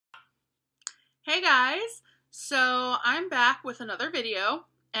Hey guys, so I'm back with another video,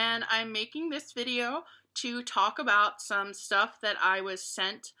 and I'm making this video to talk about some stuff that I was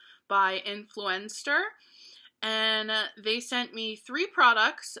sent by Influenster, and they sent me 3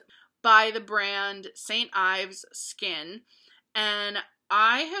 products by the brand St. Ives Skin, and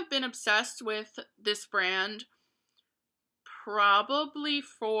I have been obsessed with this brand probably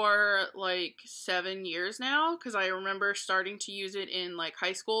for like 7 years now, because I remember starting to use it in like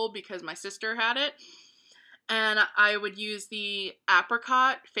high school because my sister had it, and I would use the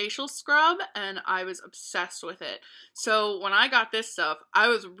apricot facial scrub and I was obsessed with it. So when I got this stuff, I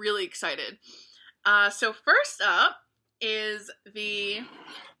was really excited. So first up is the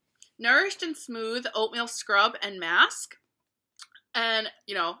Nourished and Smooth Oatmeal Scrub and Mask. And,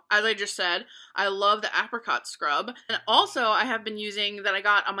 you know, as I just said, I love the apricot scrub. And also, I have been using, that I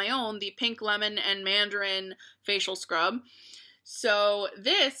got on my own, the pink lemon and mandarin facial scrub. So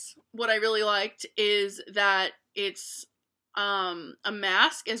this, what I really liked is that it's a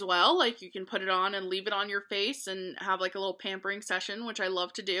mask as well. Like, you can put it on and leave it on your face and have like a little pampering session, which I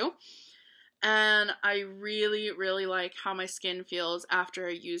love to do. And I really, really like how my skin feels after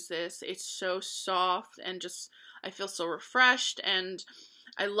I use this. It's so soft and just, I feel so refreshed, and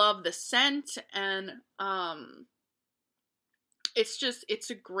I love the scent, and it's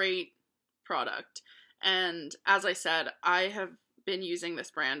a great product. And as I said, I have been using this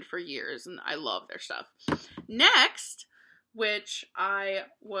brand for years and I love their stuff. Next, which I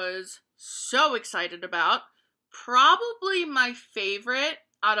was so excited about, probably my favorite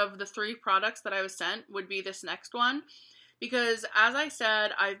out of the 3 products that I was sent would be this next one. Because, as I said,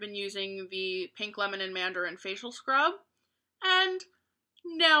 I've been using the pink lemon and mandarin facial scrub, and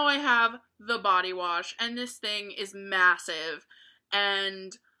now I have the body wash, and this thing is massive.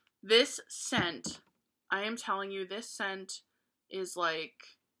 And this scent, I am telling you, this scent is like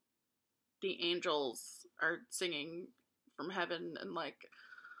the angels are singing from heaven, and like,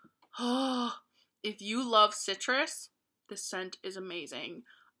 oh, if you love citrus, this scent is amazing.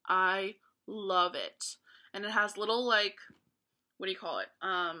 I love it. And it has little, like, what do you call it?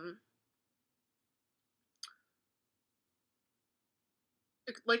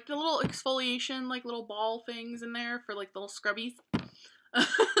 Like the little exfoliation, like little ball things in there for like little scrubbies.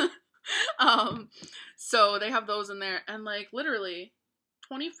 So they have those in there, and like literally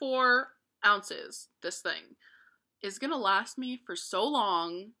 24 ounces, this thing is gonna last me for so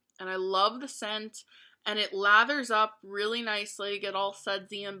long, and I love the scent. And it lathers up really nicely, get all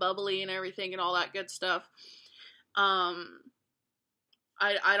sudsy and bubbly and everything and all that good stuff. I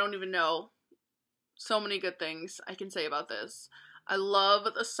don't even know. So many good things I can say about this. I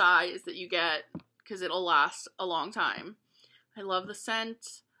love the size that you get because it'll last a long time. I love the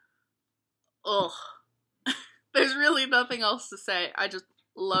scent. Ugh. There's really nothing else to say. I just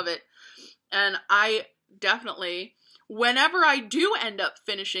love it. And I definitely, whenever I do end up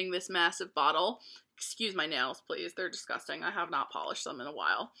finishing this massive bottle, excuse my nails, please. They're disgusting. I have not polished them in a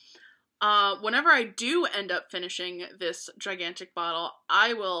while. Whenever I do end up finishing this gigantic bottle,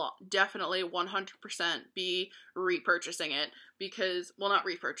 I will definitely 100% be repurchasing it because, well, not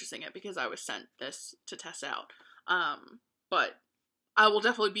repurchasing it because I was sent this to test out. But I will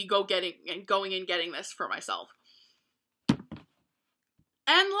definitely be going and getting this for myself.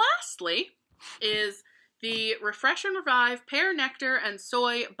 And lastly is the Refresh and Revive Pear Nectar and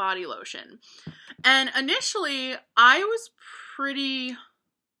Soy Body Lotion. And initially, I was pretty,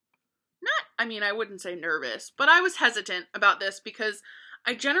 I wouldn't say nervous, but I was hesitant about this because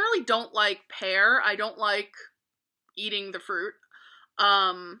I generally don't like pear. I don't like eating the fruit.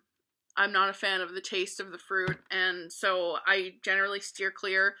 I'm not a fan of the taste of the fruit, and so I generally steer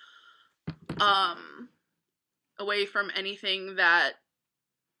clear away from anything that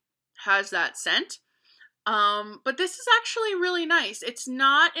has that scent. But this is actually really nice. It's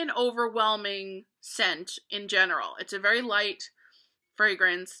not an overwhelming scent in general. It's a very light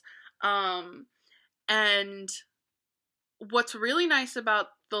fragrance. And what's really nice about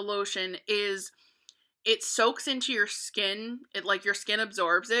the lotion is it soaks into your skin. Your skin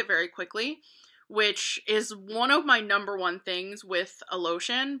absorbs it very quickly, which is one of my number one things with a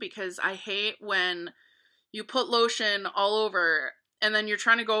lotion, because I hate when you put lotion all over and then you're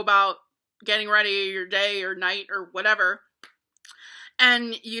trying to go about getting ready your day or night or whatever,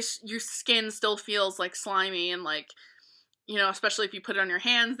 and your skin still feels like slimy and like, you know, especially if you put it on your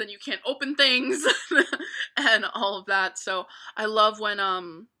hands, then you can't open things and all of that. So I love when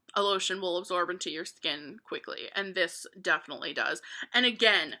a lotion will absorb into your skin quickly, and this definitely does. And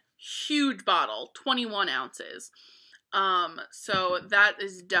again, huge bottle, 21 ounces. So that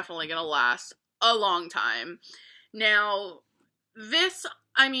is definitely gonna last a long time. Now, this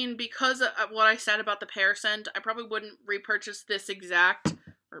I mean, because of what I said about the pear scent, I probably wouldn't repurchase this exact,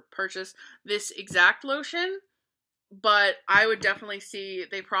 or purchase this exact lotion, but I would definitely see,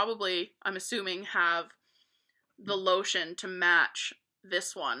 they probably, I'm assuming, have the lotion to match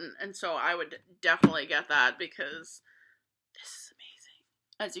this one, and so I would definitely get that because this is amazing.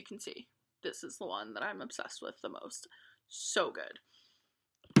 As you can see, this is the one that I'm obsessed with the most. So good.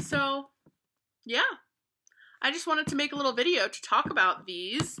 So, yeah. I just wanted to make a little video to talk about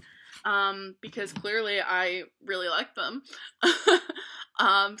these, because clearly I really like them.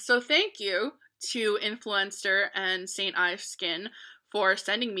 So thank you to Influenster and St. Ives Skin for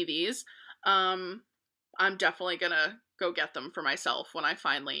sending me these. I'm definitely gonna go get them for myself when I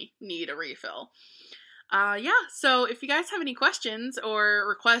finally need a refill. Yeah, so if you guys have any questions or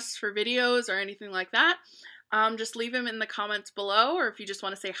requests for videos or anything like that, just leave them in the comments below, or if you just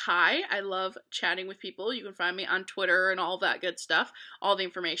want to say hi. I love chatting with people. You can find me on Twitter and all that good stuff. All the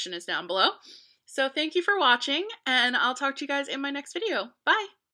information is down below. So thank you for watching, and I'll talk to you guys in my next video. Bye!